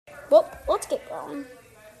Well, let's get going.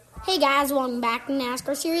 Hey guys, welcome back to the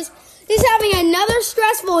NASCAR series. This is having another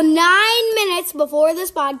stressful 9 minutes before this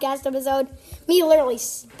podcast episode. Me literally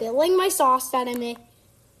spilling my sauce out of me.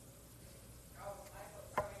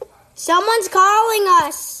 Someone's calling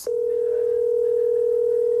us.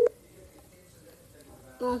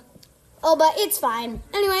 Oh, but it's fine.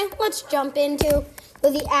 Anyway, let's jump into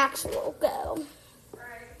the actual go.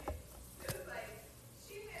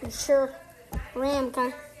 I'm sure I am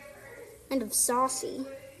kind of saucy.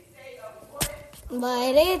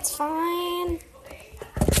 But it's fine.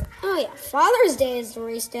 Oh yeah, Father's Day is the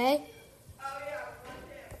race day.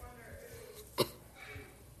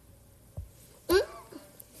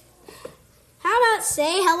 How about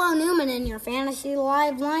say hello Newman in your fantasy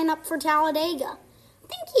live lineup for Talledega? I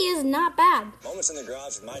think he is not bad. Moments in the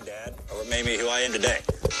garage with my dad are what made me who I am today.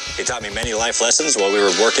 He taught me many life lessons while we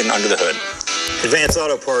were working under the hood. Advanced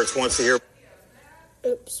Auto Parts wants to hear...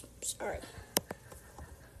 Oops, sorry.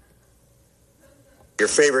 Your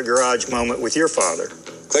favorite garage moment with your father.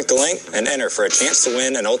 Click the link and enter for a chance to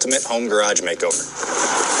win an ultimate home garage makeover.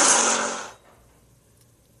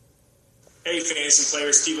 Hey, fantasy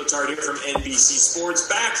players, Steve Letard here from NBC Sports,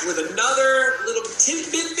 back with another little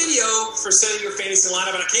tidbit video for setting your fantasy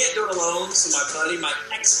lineup. And I can't do it alone, so my buddy, my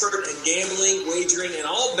expert in gambling, wagering, and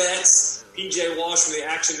all bets, PJ Walsh from the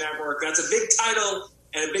Action Network. That's a big title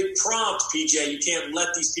and a big prompt, PJ. You can't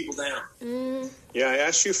let these people down. Yeah, I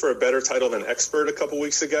asked you for a better title than expert a couple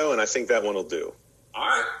weeks ago, and I think that one will do. All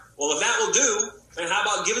right. Well, if that will do, then how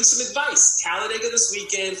about giving some advice? Talledega this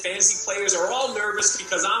weekend. Fantasy players are all nervous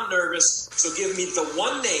because I'm nervous. So give me the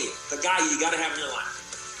one name, the guy you got to have in your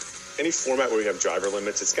lineup. Any format where we have driver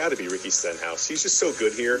limits, it's got to be Ricky Stenhouse. He's just so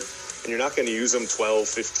good here, and you're not going to use him 12,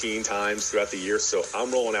 15 times throughout the year, so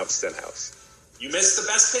I'm rolling out Stenhouse. You missed the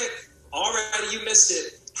best pick. Already, you missed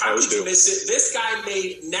it. How could you miss it? This guy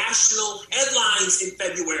made national headlines in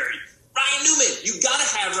February. Ryan Newman, you got to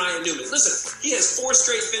have Ryan Newman. Listen, he has 4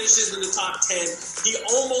 straight finishes in the top 10. He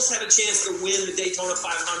almost had a chance to win the Daytona 500.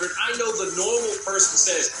 I know the normal person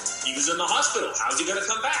says, he was in the hospital. How's he going to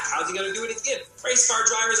come back? How's he going to do it again? Race car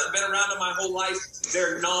drivers, I've been around them my whole life.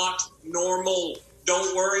 They're not normal.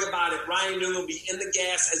 Don't worry about it. Ryan Newman will be in the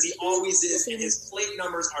gas as he always is, and his plate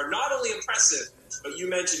numbers are not only impressive, but you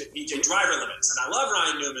mentioned it, PJ, driver limits. And I love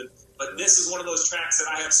Ryan Newman, but this is one of those tracks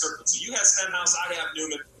that I have circled. So you have Stenhouse, I have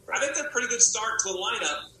Newman. I think that's a pretty good start to a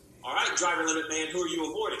lineup. All right, driver limit man, who are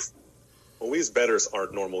you avoiding? Well, we as bettors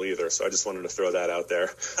aren't normal either, so I just wanted to throw that out there.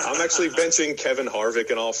 I'm actually benching Kevin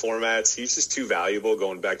Harvick in all formats. He's just too valuable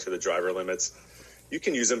going back to the driver limits. You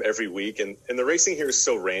can use him every week, and the racing here is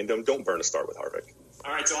so random. Don't burn a start with Harvick.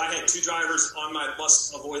 All right, so I had 2 drivers on my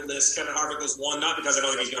must-avoid list. Kevin Harvick was one, not because I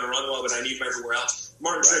don't think he's going to run well, but I need him everywhere else.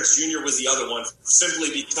 Tracks.Jr. was the other one, simply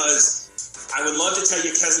because I would love to tell you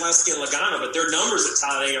Keselowski and Logano, but their numbers at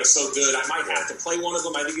Talledega are so good, I might have to play one of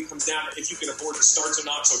them. I think it comes down to if you can afford the starts or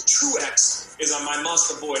not. So Truex is on my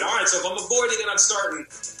must-avoid. All right, so if I'm avoiding it, I'm starting.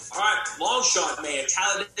 All right, long shot, man.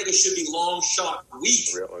 Talledega should be long shot week.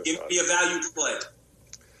 Give me a value play.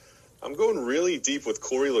 I'm going really deep with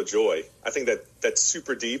Corey LaJoie. I think that's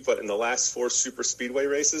super deep, but in the last 4 super speedway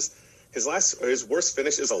races, his worst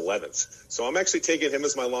finish is 11th. So I'm actually taking him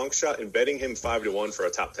as my long shot and betting him 5-1 for a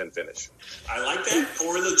top 10 finish. I like that.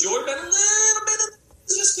 Corey LaJoie been a little bit of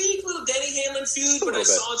this week, little Denny Hamlin feud, but I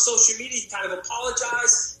saw on social media he kind of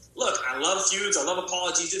apologized. Look, I love feuds. I love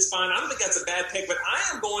apologies. It's fine. I don't think that's a bad pick, but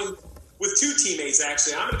I am going with 2 teammates,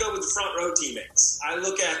 actually. I'm going to go with the front row teammates. I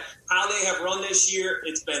look at how they have run this year.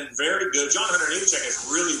 It's been very good. John Hunter Nemechek has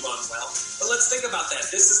really run well. But let's think about that.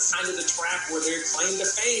 This is kind of the track where they're claimed to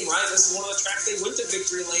fame, right? This is one of the tracks they went to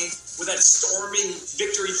victory lane with that storming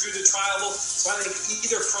victory through the trial. So I think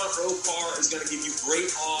either front row car is going to give you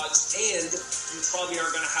great odds, and you probably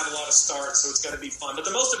aren't going to have a lot of starts, so it's going to be fun. But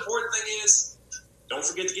the most important thing is, don't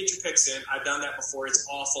forget to get your picks in. I've done that before. It's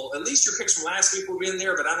awful. At least your picks from last week will be in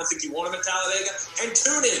there, but I don't think you want them at Talledega. And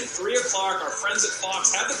tune in, 3 o'clock, our friends at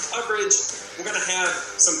Fox have the coverage. We're going to have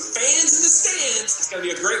some fans in the stands. It's going to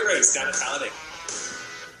be a great race down at Talledega.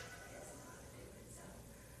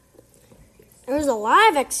 There's a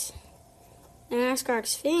live NASCAR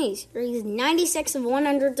Xfinity Series, 96 of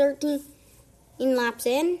 113 laps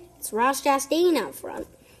in. It's Ross Chastain out front.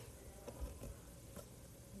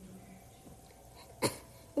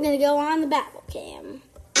 I'm going to go on the battle cam.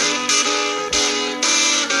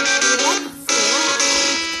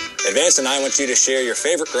 Advanced and I want you to share your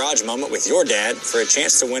favorite garage moment with your dad for a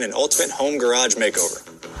chance to win an ultimate home garage makeover.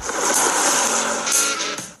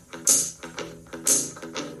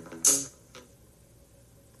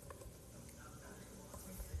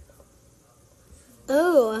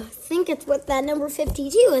 Oh, I think it's with that number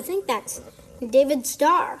 52. I think that's David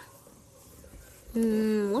Starr.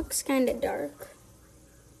 Looks kind of dark.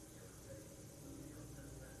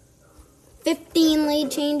 15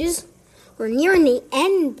 lead changes. We're nearing the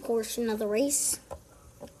end portion of the race.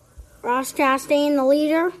 Ross Chastain, the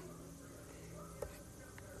leader.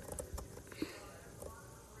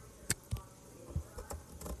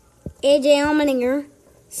 AJ Allmendinger,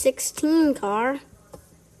 16 car.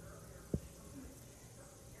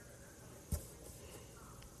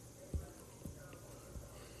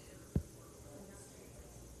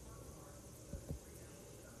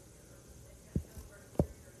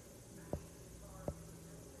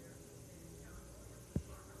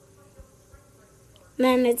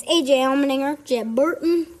 Then it's AJ Allmendinger, Jeb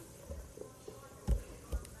Burton.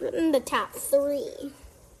 In the top 3.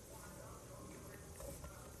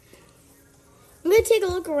 I'm going to take a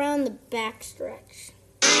look around the backstretch.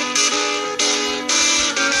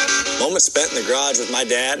 Moments spent in the garage with my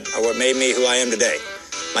dad are what made me who I am today.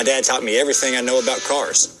 My dad taught me everything I know about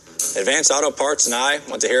cars. Advanced Auto Parts and I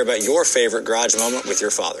want to hear about your favorite garage moment with your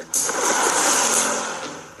father.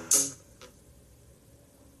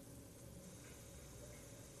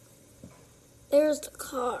 There's the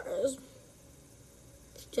cars.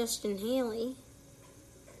 It's Justin Haley,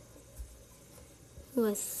 who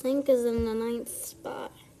I think is in the 9th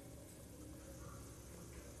spot.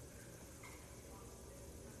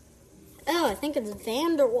 Oh, I think it's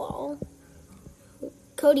Vanderwall.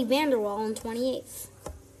 Cody Vanderwall in 28th.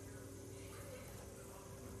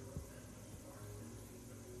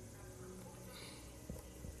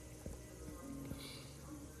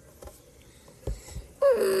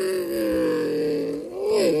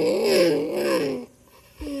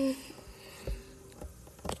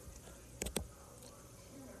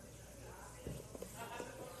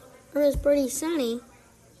 It was pretty sunny.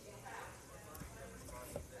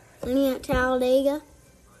 Looking at Talledega.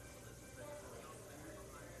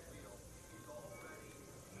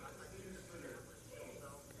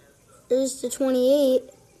 There's the 28,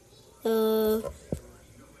 who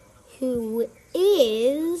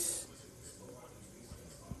is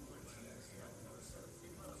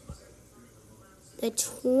the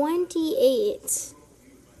 28.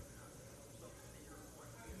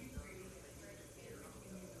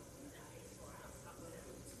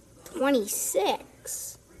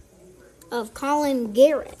 '26 of Colin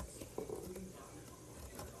Garrett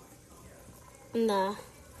in the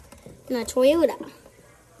Toyota.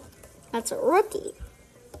 That's a rookie.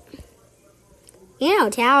 You know,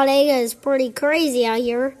 Talledega is pretty crazy out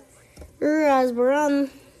here. As we're on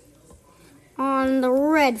the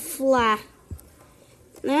red flag.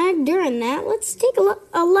 Now, during that, let's take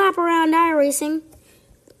a lap around iRacing.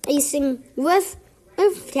 Racing with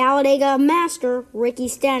Talledega master Ricky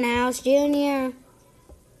Stenhouse.Jr.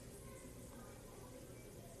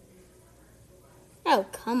 Oh,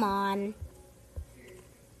 come on.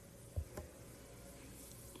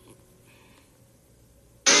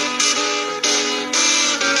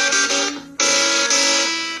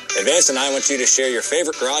 Advanced and I want you to share your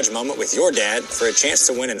favorite garage moment with your dad for a chance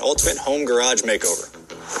to win an ultimate home garage makeover.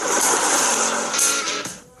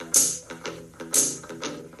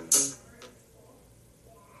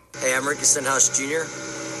 Hey, I'm Ricky Stenhouse.Jr.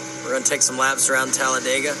 We're going to take some laps around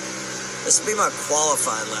Talledega. This will be my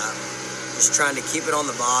qualifying lap. Just trying to keep it on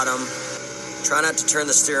the bottom. Try not to turn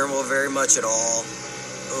the steering wheel very much at all.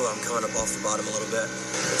 Oh, I'm coming up off the bottom a little bit.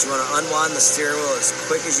 But you want to unwind the steering wheel as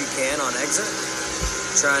quick as you can on exit.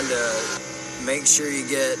 Trying to make sure you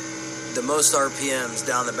get the most RPMs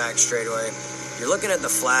down the back straightaway. You're looking at the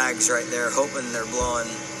flags right there, hoping they're blowing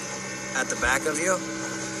at the back of you.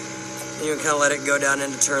 And you can kind of let it go down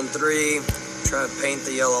into turn 3, try to paint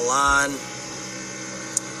the yellow line.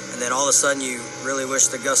 And then all of a sudden you really wish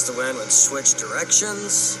the gust of wind would switch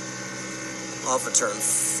directions off of turn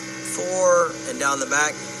 4 and down the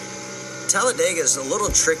back. Talledega is a little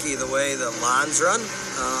tricky the way the lines run.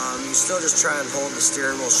 You still just try and hold the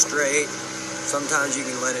steering wheel straight. Sometimes you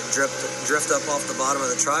can let it drift up off the bottom of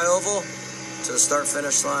the tri-oval to the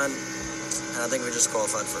start-finish line. And I think we just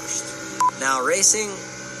qualified first. Now racing,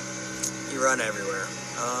 you run everywhere.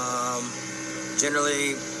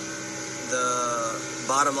 Generally, the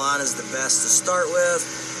bottom line is the best to start with.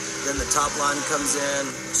 Then the top line comes in,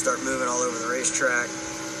 start moving all over the racetrack.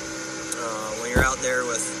 When you're out there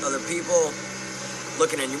with other people,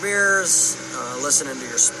 looking in your mirrors, listening to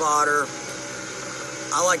your spotter.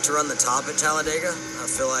 I like to run the top at Talledega. I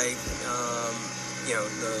feel like,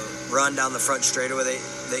 the run down the front straightaway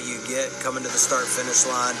that you get coming to the start-finish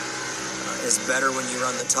line is better when you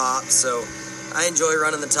run the top. So I enjoy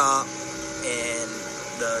running the top, and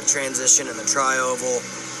the transition and the tri-oval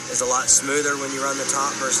is a lot smoother when you run the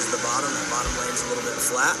top versus the bottom. That bottom lane's a little bit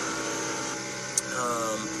flat.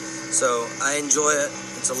 So I enjoy it.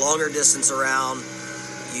 It's a longer distance around.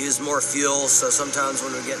 Use more fuel, so sometimes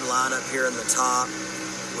when we get in line up here in the top,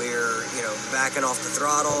 we're backing off the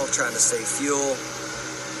throttle, trying to save fuel.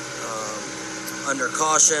 Under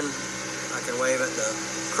caution, I can wave at the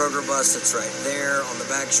Kroger bus that's right there on the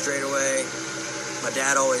back straightaway. My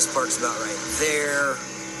dad always parks about right there,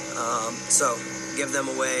 so give them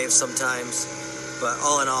a wave sometimes. But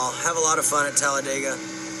all in all, have a lot of fun at Talledega.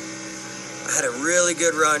 I had a really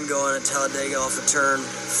good run going at Talledega off of turn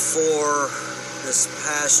 4 this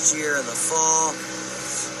past year in the fall.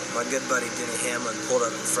 My good buddy Denny Hamlin pulled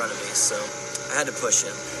up in front of me, so I had to push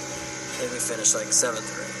him. I think we finished like 7th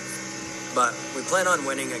or 8th. But we plan on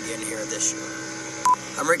winning again here this year.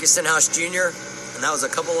 I'm Ricky Stenhouse.Jr., and that was a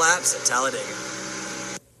couple laps at Talledega.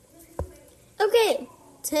 Okay,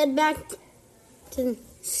 let's head back to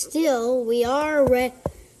we are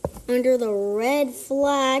under the red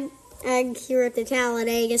flag here at the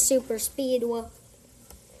Talledega Super Speedway.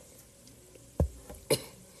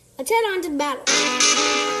 Let's head on to the battle.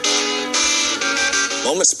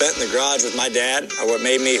 Moments spent in the garage with my dad are what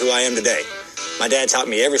made me who I am today. My dad taught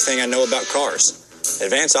me everything I know about cars.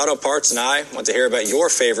 Advanced Auto Parts and I want to hear about your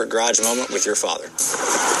favorite garage moment with your father.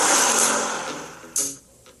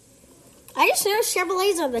 I just noticed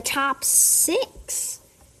Chevrolets are the top 6.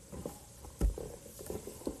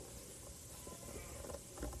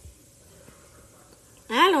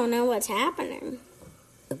 I don't know what's happening.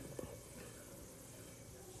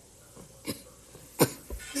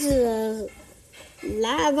 This is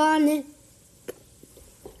live on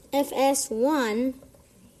FS1.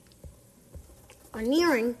 We're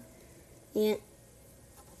nearing the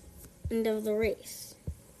end of the race.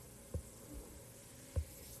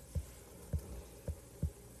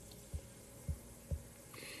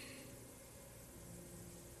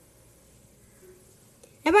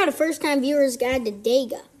 How about a first-time viewer's guide to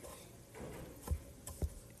Dega?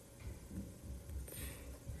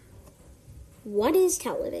 What is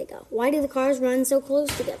Talledega? Why do the cars run so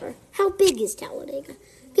close together? How big is Talledega?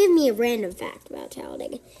 Give me a random fact about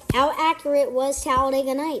Talledega. How accurate was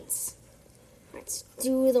Talledega Nights?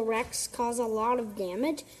 Do the wrecks cause a lot of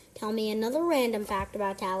damage? Tell me another random fact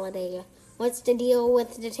about Talledega. What's the deal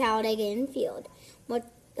with the Talledega infield? What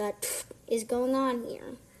is going on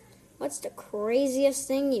here? What's the craziest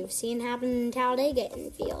thing you've seen happen in Talledega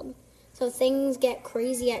infield? So things get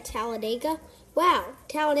crazy at Talledega? Wow,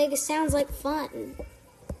 Talledega sounds like fun.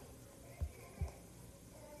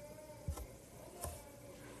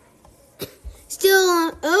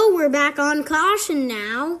 Still, we're back on caution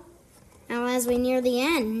now. Now as we near the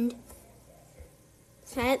end.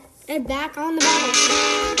 Head back on the battle.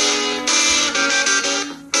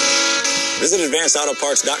 Visit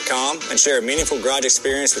advancedautoparts.com and share a meaningful garage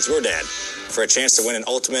experience with your dad for a chance to win an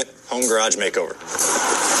ultimate home garage makeover.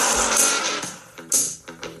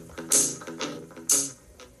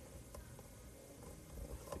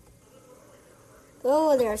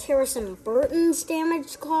 Oh, there's Harrison Burton's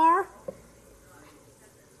damaged car,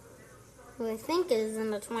 who I think is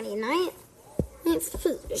in the 29th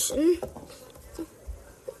position.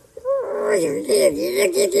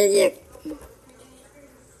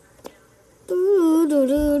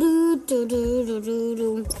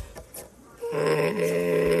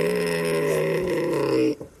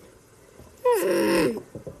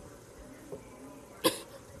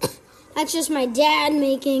 That's just my dad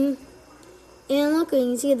making. And look, you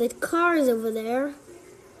can see the cars over there.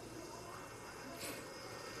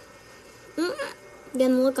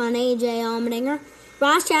 Gonna look on AJ Allmendinger.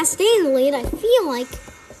 Ross Chastain in the lead. I feel like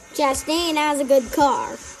Chastain has a good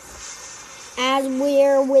car. As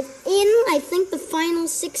we're within, I think, the final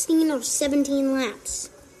 16 or 17 laps.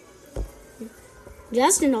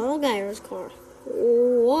 Justin Allgaier's car.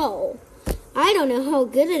 Whoa. I don't know how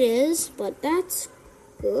good it is, but that's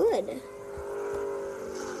good.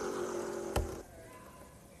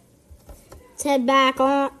 Let's head back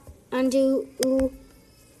onto.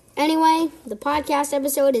 Anyway, the podcast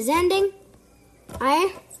episode is ending.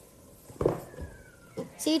 I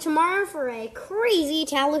see you tomorrow for a crazy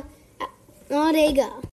Talledega.